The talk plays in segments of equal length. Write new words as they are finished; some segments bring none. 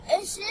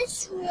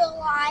this real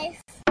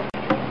life?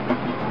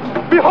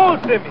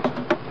 Behold, Timmy,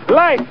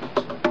 life,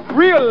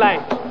 real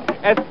life,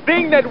 a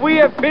thing that we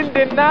have been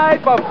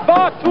denied for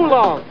far too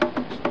long.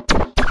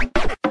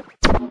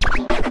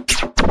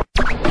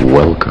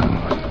 Welcome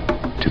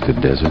to the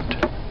desert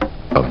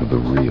of the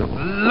real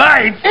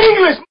Life!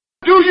 English!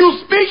 Do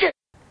you speak it?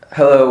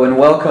 Hello and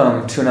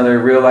welcome to another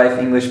Real Life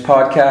English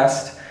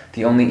podcast,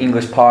 the only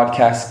English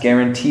podcast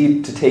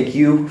guaranteed to take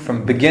you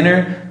from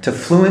beginner to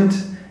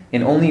fluent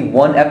in only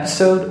one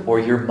episode or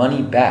your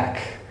money back.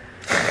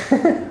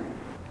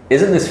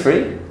 Isn't this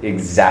free?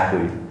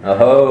 Exactly.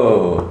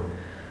 Oh.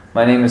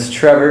 My name is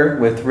Trevor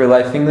with Real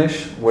Life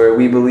English, where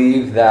we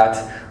believe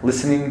that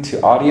listening to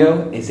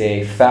audio is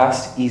a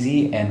fast,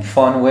 easy, and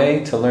fun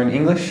way to learn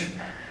English.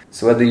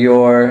 So whether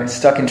you're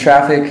stuck in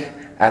traffic,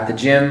 at the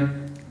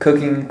gym,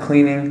 cooking,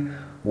 cleaning,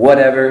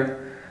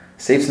 whatever,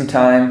 save some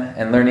time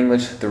and learn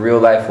English the real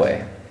life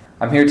way.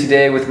 I'm here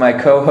today with my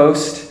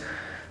co-host,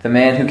 the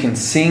man who can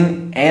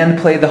sing and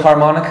play the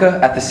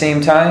harmonica at the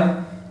same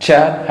time.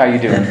 Chad, how you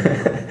doing?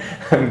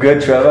 I'm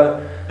good,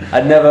 Trevor.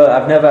 I've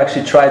never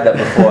actually tried that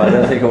before. I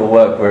don't think it will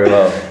work very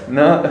well.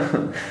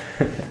 No?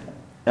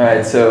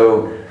 Alright,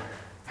 so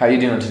how are you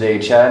doing today,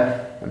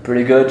 Chad? I'm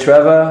pretty good,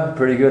 Trevor.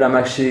 Pretty good. I'm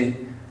actually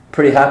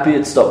pretty happy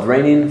it stopped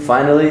raining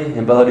finally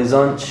in Belo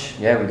Horizonte.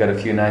 Yeah, we got a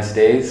few nice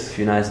days.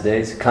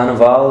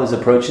 Carnival is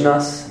approaching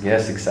us.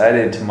 Yes,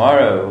 excited.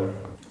 Tomorrow.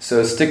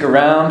 So stick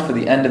around for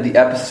the end of the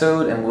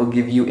episode and we'll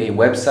give you a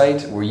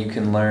website where you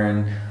can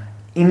learn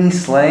any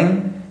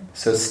slang.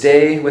 So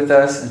stay with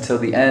us until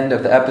the end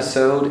of the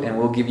episode and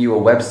we'll give you a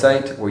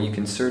website where you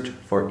can search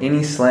for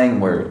any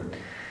slang word.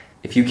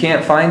 If you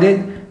can't find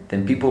it,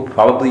 then people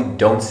probably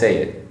don't say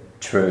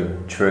it. True.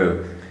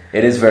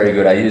 It is very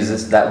good. I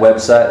use that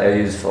website I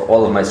use for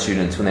all of my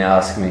students when they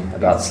ask me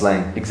about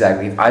slang.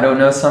 Exactly. If I don't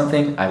know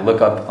something, I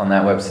look up on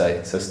that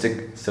website.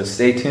 So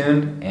stay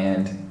tuned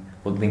and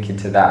we'll link you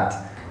to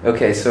that.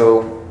 Okay,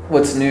 so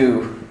what's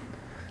new?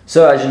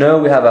 So as you know,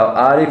 we have our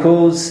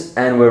articles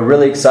and we're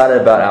really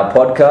excited about our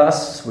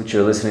podcasts, which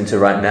you're listening to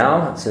right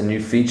now. It's a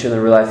new feature in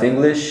the Real Life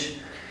English.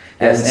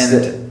 Yes,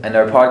 and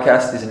our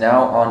podcast is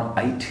now on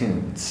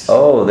iTunes.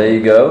 Oh, there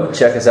you go.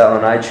 Check us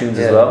out on iTunes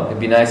as well.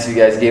 It'd be nice if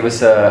you guys gave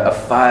us a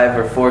 5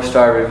 or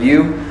 4-star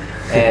review.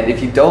 And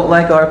if you don't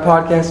like our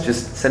podcast,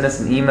 just send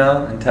us an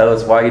email and tell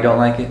us why you don't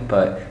like it.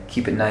 But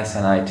keep it nice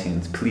on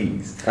iTunes,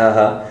 please.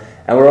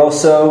 And we're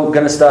also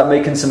going to start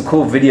making some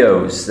cool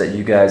videos that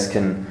you guys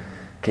can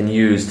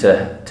use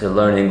to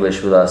learn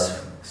English with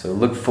us. So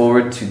look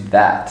forward to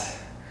that.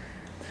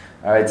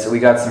 Alright, so we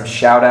got some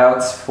shout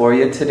outs for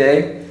you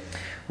today.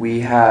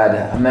 We had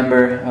a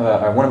member,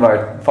 one of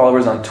our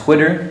followers on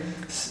Twitter,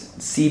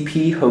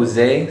 CP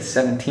Jose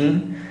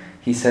 17.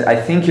 He said, "I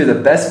think you're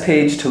the best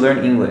page to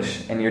learn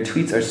English, and your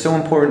tweets are so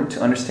important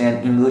to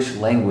understand English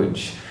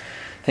language."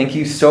 Thank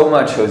you so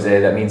much,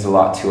 Jose. That means a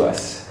lot to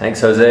us. Thanks,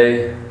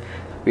 Jose.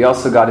 We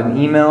also got an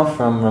email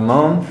from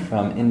Ramon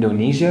from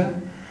Indonesia,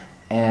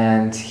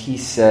 and he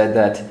said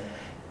that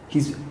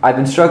I've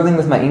been struggling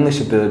with my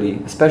English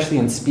ability, especially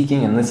in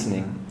speaking and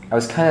listening. I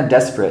was kind of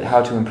desperate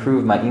how to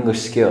improve my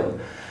English skill.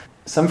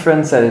 Some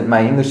friends said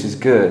my English is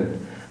good,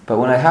 but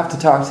when I have to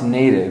talk to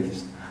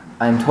natives,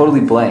 I'm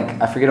totally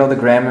blank. I forget all the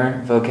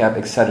grammar, vocab,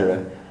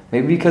 etc.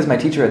 Maybe because my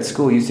teacher at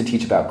school used to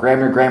teach about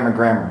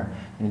grammar,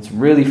 and it's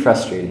really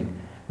frustrating.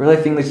 Real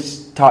Life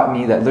English taught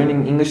me that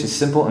learning English is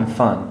simple and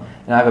fun,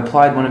 and I've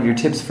applied one of your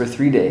tips for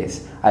 3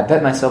 days. I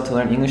bet myself to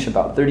learn English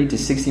about 30 to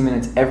 60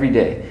 minutes every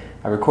day.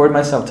 I record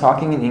myself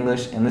talking in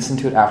English and listen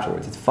to it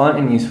afterwards. It's fun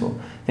and useful.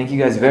 Thank you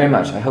guys very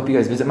much. I hope you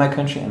guys visit my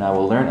country and I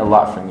will learn a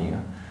lot from you.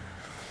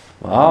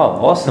 Wow,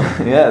 awesome.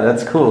 Yeah,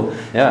 that's cool.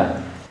 Yeah,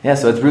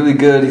 so it's really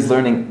good. He's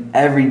learning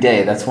every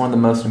day. That's one of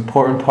the most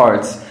important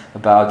parts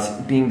about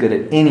being good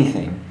at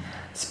anything,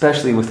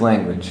 especially with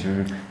language.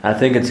 I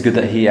think it's good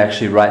that he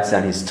actually writes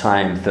down his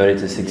time,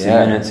 30 to 60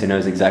 minutes. He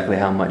knows exactly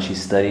how much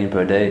he's studying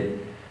per day.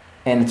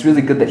 And it's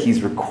really good that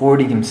he's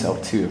recording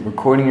himself too.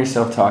 Recording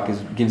yourself talk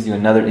gives you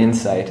another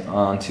insight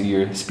onto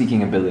your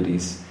speaking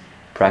abilities.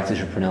 Practice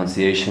your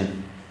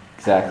pronunciation.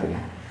 Exactly.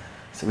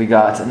 So we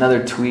got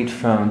another tweet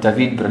from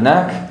David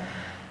Bernac,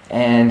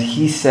 and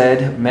he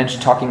said,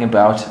 talking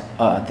about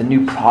the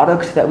new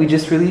product that we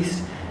just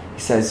released. He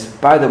says,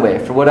 "By the way,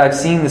 for what I've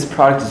seen, this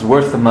product is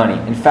worth the money.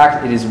 In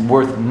fact, it is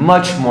worth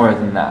much more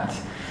than that."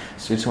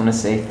 So I just want to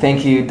say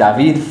thank you,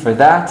 David, for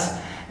that.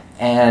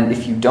 And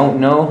if you don't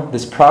know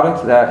this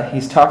product that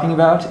he's talking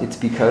about, it's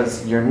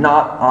because you're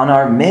not on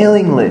our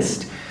mailing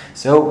list.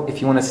 So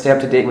if you want to stay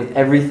up to date with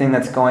everything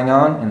that's going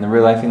on in the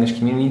Real Life English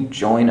community,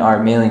 join our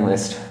mailing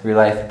list,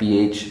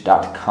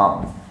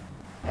 reallifebh.com.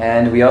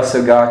 And we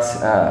also got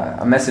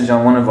a message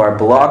on one of our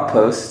blog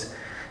posts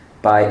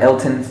by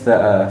Elton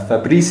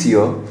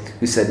Fabricio,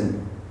 who said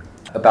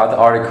about the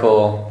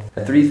article,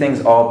 3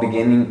 things all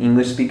beginning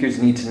English speakers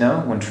need to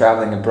know when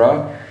traveling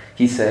abroad.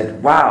 He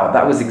said, "Wow,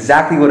 that was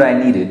exactly what I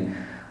needed.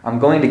 I'm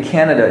going to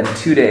Canada in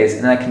 2 days,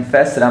 and I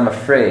confess that I'm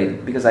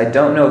afraid because I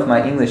don't know if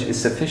my English is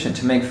sufficient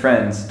to make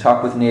friends,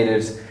 talk with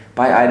natives,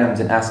 buy items,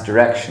 and ask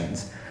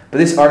directions. But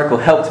this article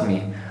helped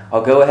me.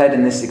 I'll go ahead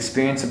and this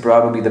experience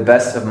abroad will be the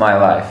best of my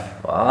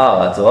life.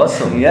 Wow, that's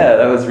awesome. Yeah,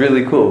 that was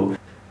really cool.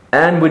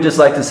 And we'd just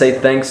like to say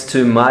thanks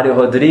to Mario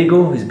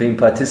Rodrigo, who's been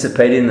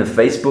participating in the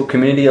Facebook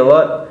community a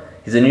lot.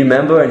 He's a new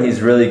member and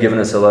he's really given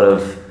us a lot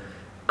of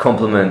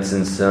compliments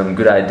and some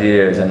good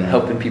ideas. And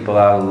helping people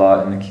out a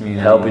lot in the community.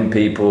 Helping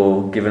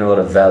people, giving a lot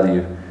of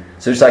value.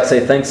 So just like to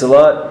say thanks a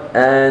lot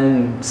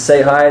and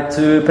say hi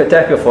to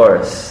Peteka for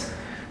us.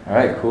 All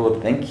right, cool.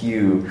 Thank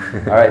you.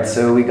 All right,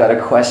 so we got a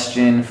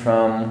question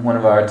from one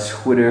of our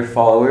Twitter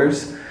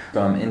followers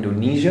from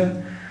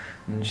Indonesia.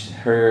 And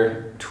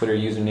her Twitter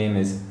username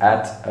is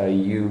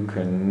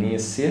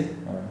 @ayukarniasit.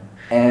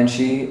 And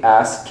she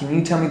asked, can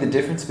you tell me the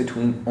difference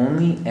between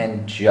only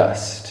and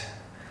just?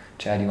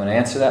 Chad, you want to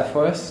answer that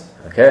for us?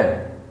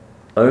 Okay.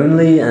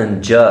 Only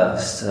and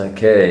just.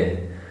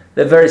 Okay.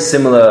 They're very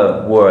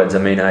similar words. I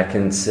mean, I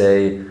can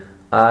say,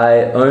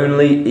 I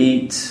only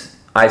eat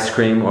ice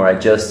cream or I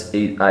just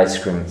eat ice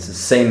cream. It's the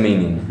same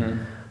meaning. Mm-hmm.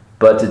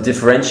 But to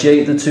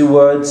differentiate the two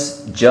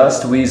words,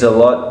 just we use a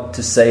lot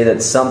to say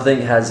that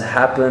something has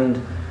happened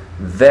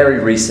very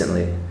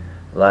recently.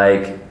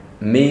 Like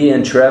me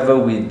and Trevor,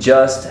 we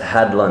just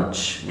had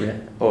lunch.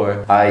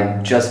 Or I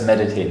just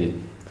meditated.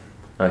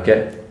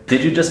 Okay.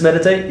 Did you just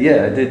meditate?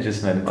 Yeah, I did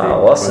just meditate.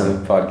 Wow, awesome. For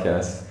the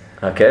podcast.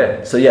 Okay.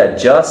 So yeah,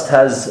 just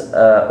has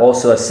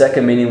also a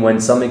second meaning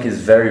when something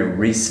is very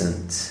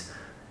recent.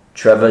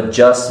 Trevor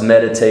just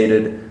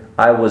meditated.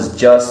 I was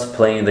just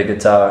playing the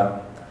guitar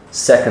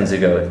seconds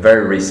ago.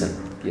 Very recent.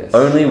 Yes.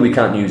 Only we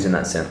can't use in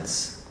that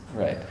sense.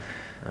 Right.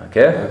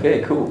 Okay.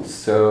 Okay, cool.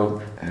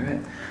 So, all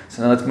right.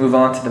 So now let's move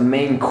on to the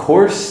main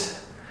course.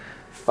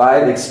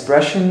 5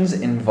 expressions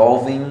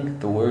involving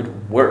the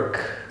word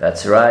work.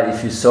 That's right.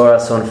 If you saw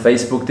us on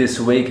Facebook this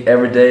week,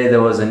 every day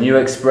there was a new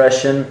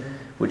expression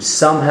which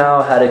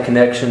somehow had a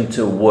connection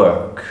to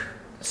work.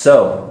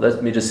 So,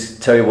 let me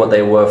just tell you what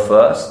they were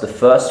first. The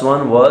first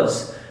one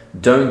was,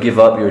 don't give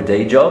up your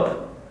day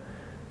job.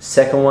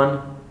 Second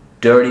one,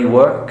 dirty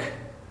work.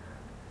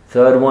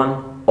 Third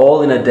one,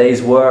 all in a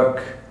day's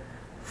work.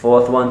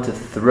 Fourth one, to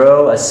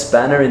throw a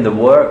spanner in the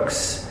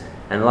works.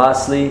 And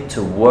lastly,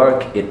 to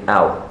work it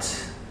out.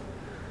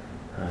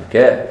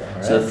 Okay,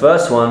 right. So the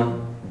first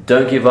one,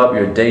 don't give up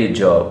your day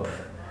job.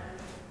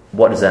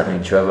 What does that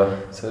mean, Trevor?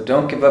 So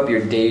don't give up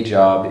your day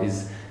job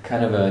is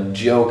kind of a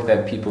joke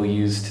that people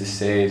use to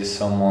say to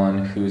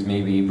someone who's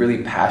maybe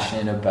really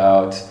passionate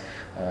about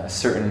a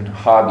certain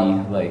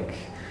hobby, like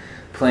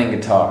playing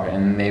guitar,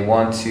 and they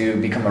want to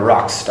become a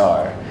rock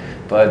star,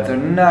 but they're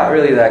not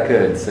really that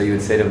good. So you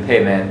would say to them,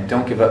 hey man,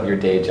 don't give up your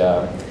day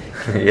job.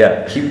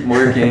 Yeah. Keep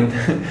working,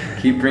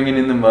 keep bringing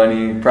in the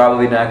money,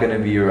 probably not going to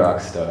be a rock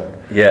star.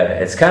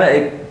 Yeah,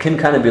 it can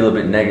kind of be a little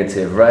bit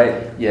negative,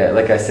 right? Yeah,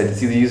 like I said,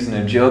 it's either used in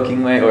a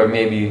joking way or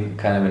maybe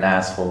kind of an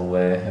asshole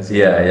way as well.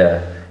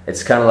 Yeah.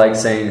 It's kind of like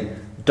saying,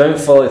 don't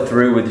follow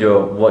through with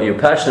what you're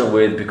passionate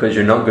with because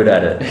you're not good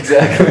at it.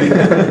 Exactly.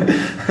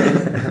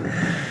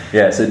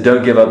 Yeah, so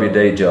don't give up your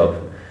day job.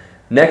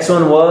 Next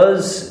one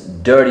was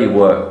dirty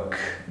work.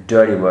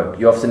 Dirty work.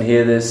 You often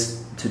hear this,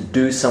 to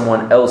do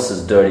someone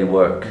else's dirty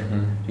work.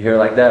 Mm-hmm. You hear it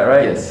like that,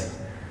 right? Yes.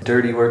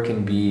 Dirty work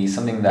can be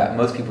something that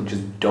most people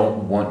just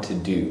don't want to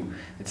do.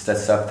 It's that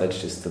stuff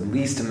that's just the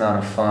least amount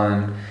of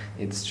fun.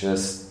 It's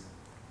just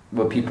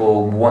what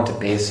people want to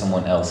pay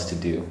someone else to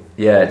do.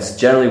 Yeah, it's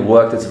generally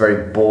work that's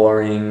very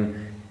boring,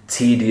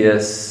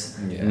 tedious,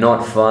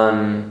 not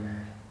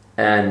fun,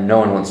 and no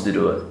one wants to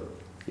do it.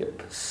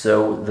 Yep.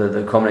 So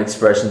the common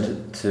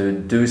expression to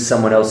do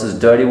someone else's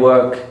dirty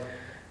work,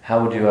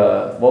 how would you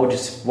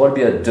what would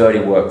be a dirty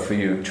work for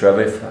you,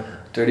 Trevor?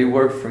 Dirty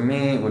work for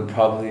me would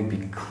probably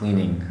be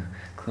cleaning.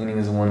 Cleaning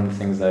is one of the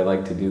things I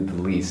like to do the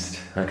least.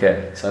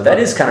 Okay, so that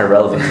is kind of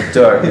relevant to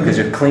dirt because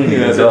you're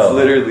cleaning as well.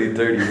 That's literally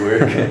dirty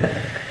work.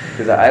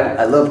 Because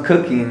I love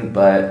cooking,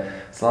 but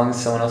as long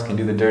as someone else can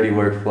do the dirty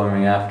work for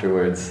me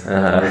afterwards,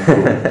 that's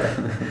cool.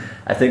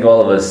 I think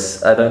all of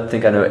us, I don't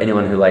think I know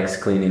anyone who likes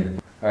cleaning.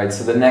 Alright,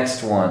 so the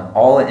next one,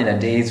 all in a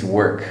day's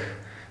work.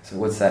 So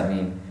what's that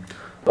mean?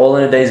 All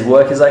in a day's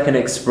work is like an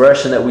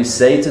expression that we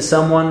say to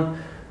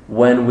someone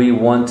when we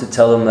want to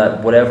tell them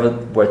that whatever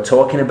we're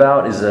talking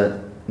about is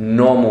a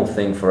normal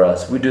thing for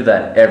us. We do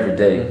that every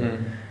day.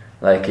 Mm-hmm.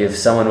 Like if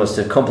someone was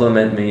to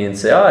compliment me and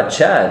say,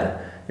 Chad,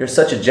 you're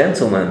such a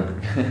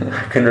gentleman,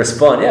 I can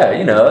respond,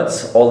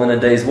 it's all in a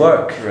day's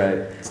work. Right.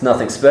 It's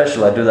nothing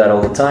special. I do that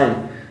all the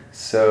time.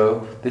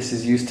 So this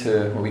is used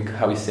to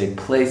how we say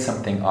play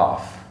something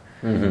off,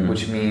 mm-hmm.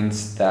 which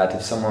means that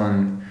if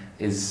someone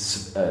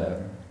is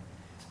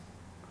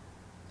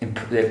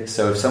if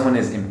someone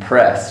is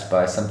impressed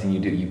by something you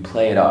do, you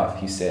play it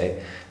off. You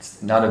say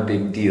it's not a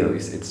big deal.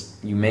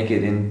 You make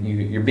it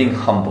you're being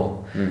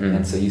humble, mm-hmm.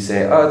 and so you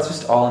say, it's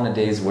just all in a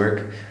day's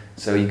work.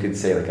 So you could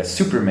say like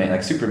Superman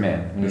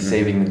when he's mm-hmm.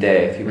 saving the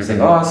day. People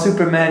mm-hmm. say,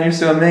 Superman, you're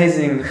so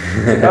amazing.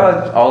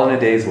 It's all in a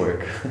day's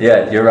work.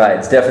 Yeah, you're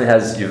right. It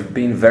definitely you've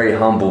been very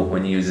humble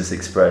when you use this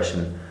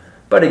expression.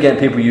 But again,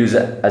 people use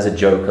it as a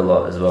joke a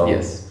lot as well.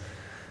 Yes.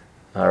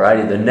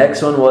 Alrighty, the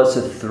next one was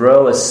to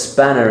throw a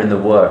spanner in the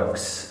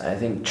works. I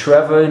think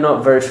Trevor,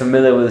 not very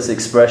familiar with this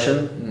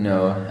expression.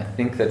 No, I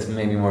think that's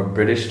maybe more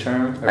British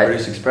term, or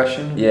British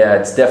expression. Yeah,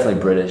 it's definitely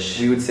British.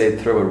 We would say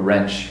throw a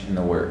wrench in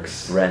the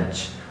works.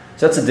 Wrench.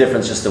 So that's a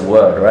difference, just a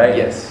word, right?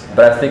 Yes.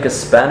 But I think a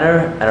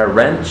spanner and a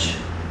wrench,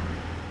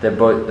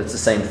 it's the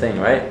same thing,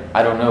 right?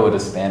 I don't know what a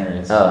spanner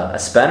is. A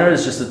spanner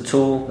is just a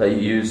tool that you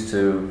use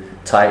to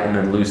tighten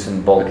and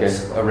loosen bolts.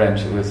 Okay, a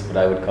wrench was what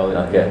I would call it.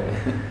 Okay.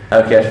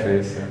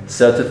 Okay.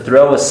 So to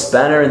throw a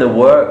spanner in the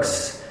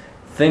works,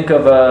 think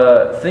of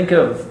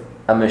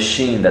a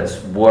machine that's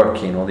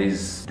working. All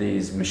these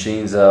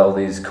machines, all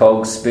these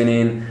cogs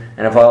spinning,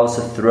 and if I was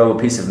to throw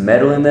a piece of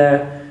metal in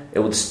there, it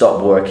would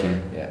stop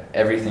working. Yeah,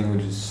 everything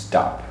would just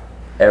stop.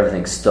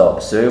 Everything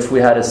stops. So if we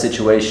had a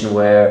situation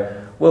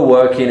where we're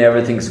working,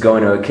 everything's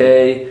going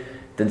okay,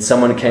 then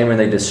someone came and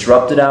they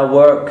disrupted our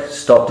work,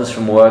 stopped us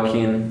from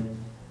working,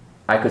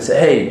 I could say,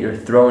 hey, you're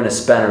throwing a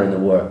spanner in the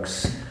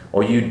works.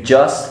 Or you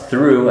just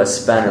threw a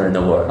spanner in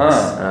the works.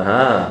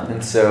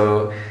 And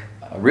so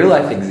a real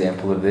life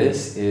example of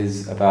this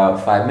is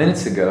about 5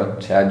 minutes ago,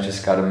 Chad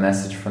just got a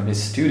message from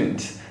his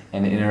student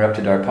and it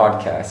interrupted our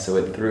podcast. So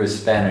it threw a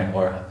spanner,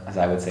 or as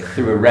I would say,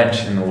 threw a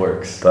wrench in the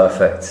works.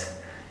 Perfect.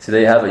 So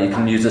there you have it. You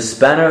can use a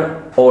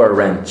spanner or a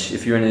wrench.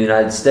 If you're in the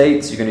United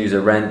States, you can use a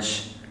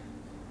wrench.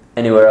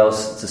 Anywhere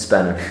else, it's a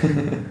spanner.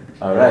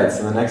 All right,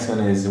 so the next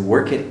one is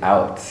work it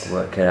out.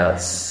 Work it out.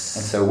 And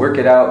so work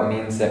it out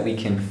means that we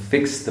can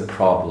fix the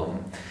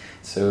problem.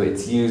 So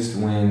it's used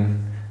when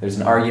there's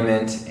an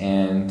argument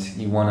and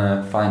you want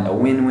to find a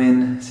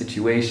win-win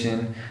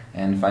situation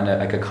and find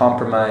a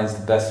compromise,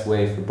 the best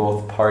way for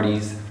both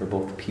parties, for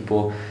both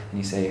people. And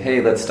you say,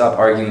 hey, let's stop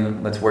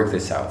arguing, let's work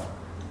this out.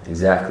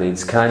 Exactly.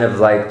 It's kind of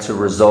like to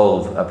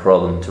resolve a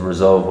problem, to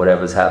resolve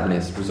whatever's happening.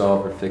 It's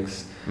resolve or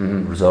fix.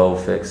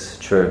 Resolve, fix.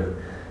 True.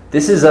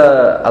 This is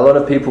a lot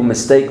of people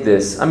mistake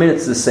this. I mean,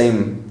 it's the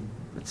same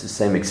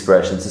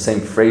expression, it's the same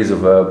phrasal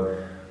verb.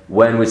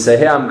 When we say,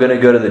 hey, I'm going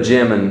to go to the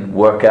gym and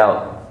work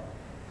out.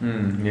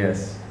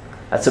 Yes.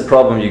 That's a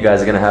problem you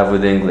guys are going to have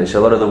with English. A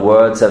lot of the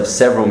words have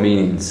several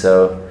meanings,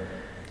 so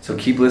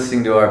keep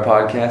listening to our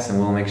podcast and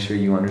we'll make sure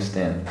you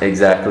understand.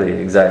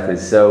 Exactly.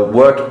 So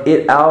work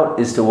it out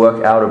is to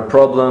work out a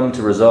problem,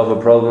 to resolve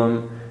a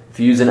problem. If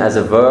you use it as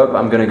a verb,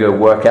 I'm going to go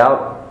work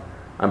out.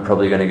 I'm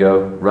probably going to go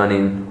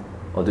running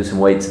or do some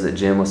weights at the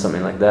gym or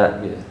something like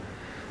that. Yeah.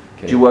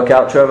 Okay. Do you work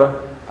out,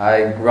 Trevor?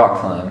 I rock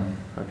climb.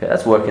 Okay,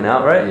 that's working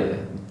out, right?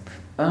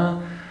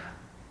 Yeah.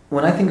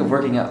 When I think of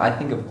working out, I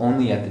think of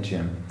only at the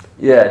gym.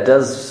 Yeah, it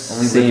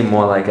does seem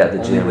more like at the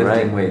gym, only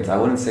lifting right? weights. I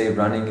wouldn't say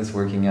running is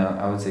working out.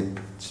 I would say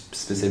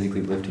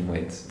specifically lifting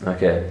weights.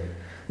 Okay.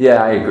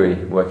 Yeah, I agree.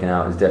 Working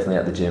out is definitely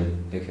at the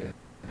gym. Okay.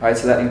 All right,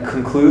 so that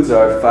concludes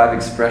our 5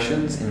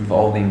 expressions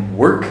involving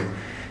work.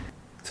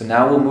 So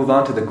now we'll move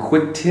on to the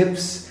quick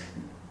tips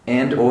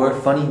and or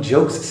funny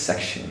jokes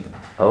section.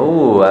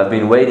 Oh, I've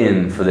been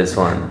waiting for this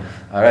one.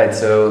 All right,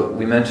 so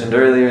we mentioned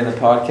earlier in the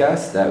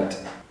podcast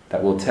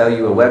that will tell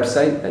you a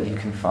website that you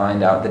can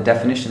find out the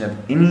definition of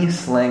any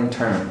slang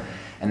term.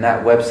 And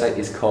that website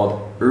is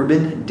called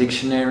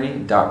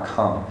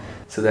urbandictionary.com.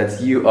 So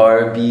that's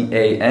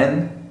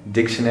URBAN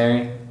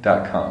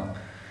dictionary.com.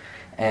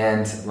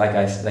 And like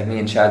me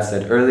and Chad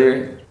said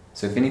earlier,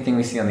 so if anything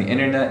we see on the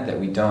internet that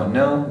we don't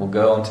know, we'll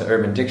go into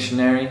Urban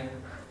Dictionary,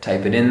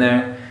 type it in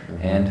there,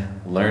 and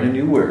learn a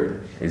new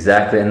word.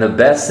 Exactly. And the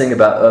best thing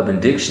about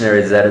Urban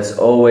Dictionary is that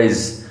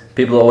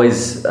people are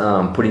always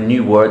putting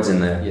new words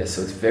in there. Yeah,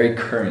 so it's very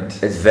current.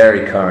 It's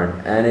very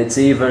current. And it's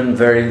even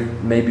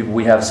maybe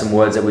we have some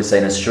words that we say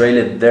in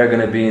Australia, they're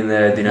going to be in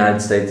there. The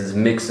United States is a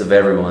mix of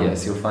everyone.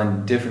 Yes, you'll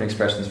find different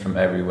expressions from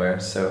everywhere.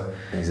 So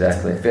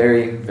exactly. It's a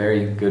very,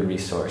 very good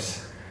resource.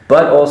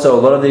 But also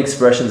a lot of the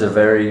expressions are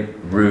very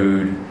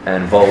rude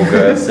and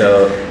vulgar.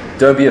 So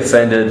don't be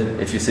offended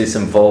if you see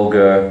some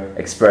vulgar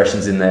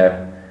expressions in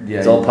there. Yeah,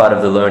 it's all part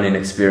of the learning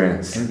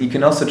experience. And you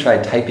can also try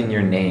typing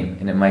your name,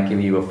 and it might give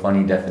you a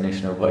funny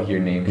definition of what your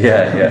name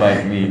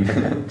might mean.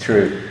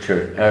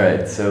 True. All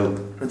right, so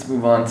let's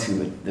move on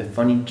to the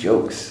funny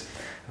jokes.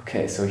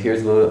 Okay, so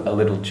here's a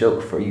little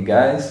joke for you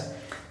guys.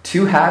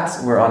 2 hats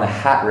were on a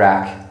hat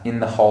rack in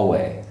the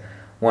hallway.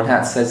 One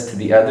hat says to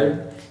the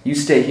other, "You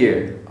stay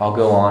here, I'll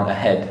go on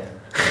ahead."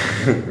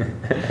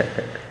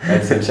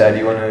 Alright, so Chad, do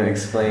you want to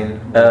explain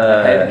what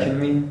ahead can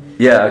mean?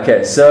 Yeah,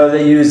 okay. So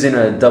they're using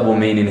a double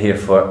meaning here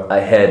for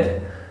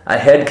ahead.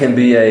 Ahead can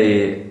be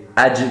a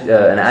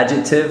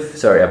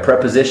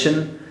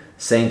preposition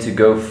saying to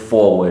go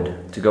forward,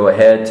 to go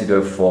ahead, to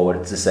go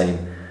forward. It's the same.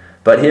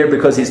 But here,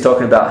 because he's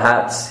talking about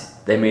hats,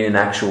 they mean an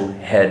actual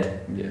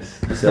head. Yes.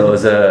 So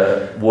there's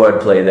a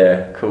wordplay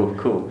there.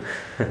 Cool.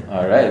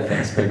 All right,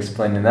 thanks for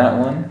explaining that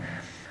one.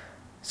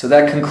 So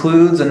that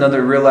concludes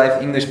another Real Life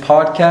English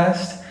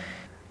podcast.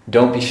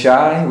 Don't be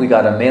shy, we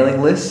got a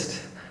mailing list.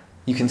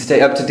 You can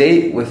stay up to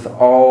date with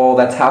all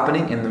that's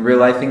happening in the Real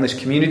Life English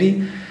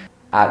community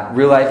at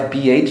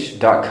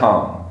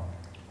reallifebh.com.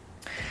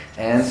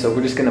 And so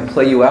we're just going to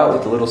play you out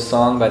with a little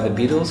song by the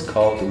Beatles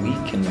called We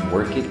Can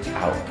Work It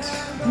Out.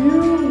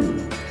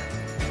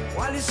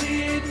 while you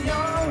see it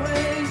your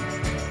way.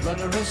 Run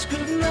the risk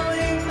of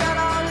knowing that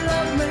our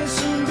love may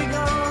soon be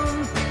gone.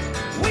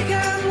 We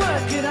can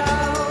work it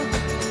out,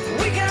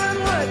 we can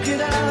work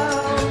it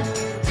out.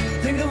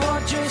 Think of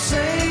what you're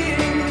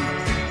saying.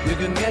 You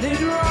can get it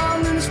wrong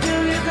and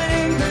still you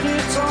think that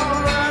it's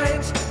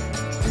alright.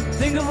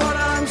 Think of what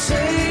I'm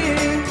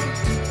saying.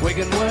 We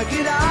can work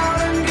it out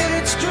and get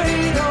it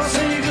straight, or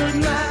say